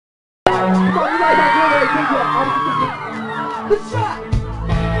Let's try.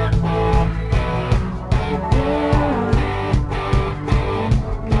 Come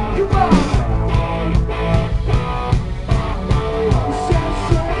on.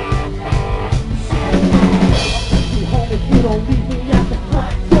 Be home if you don't leave me at the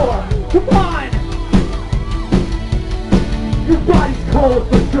front door. Come on. Your body's cold,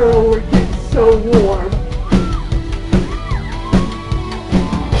 but girl, we're getting so warm.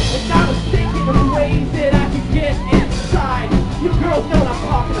 And I was thinking of ways that I could get inside. You girls know what I'm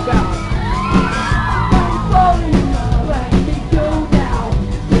talking about. I'm falling in love, let me go now.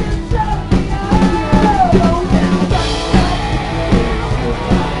 Let me go now.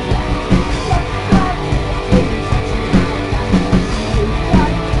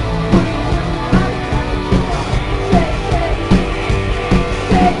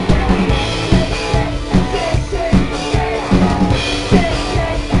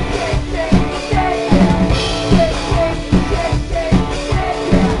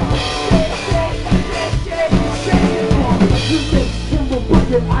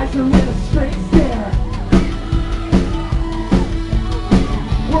 Your eyes are in a straight stare.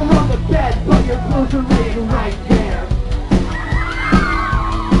 We're on the bed, but your clothes are laying right there.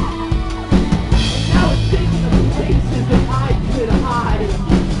 Now I'm thinking of the places that I could hide.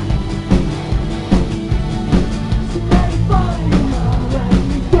 So let me fall in love, let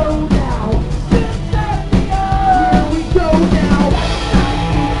me go now. Here we go now.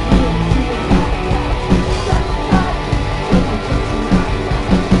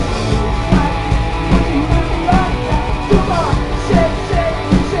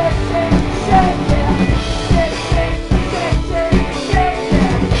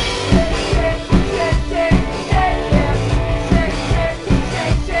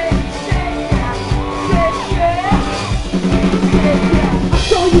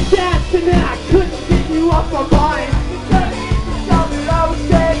 You dancing and I couldn't get you off my mind. I was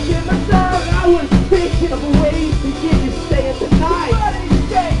thinking myself, I was thinking of ways to get you staying tonight.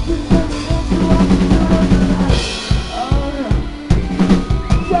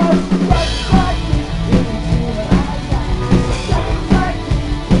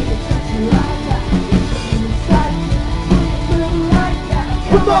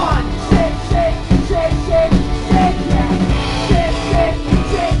 Come on!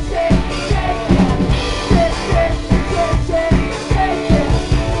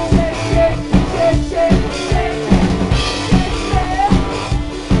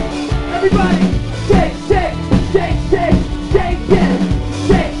 Everybody, shake!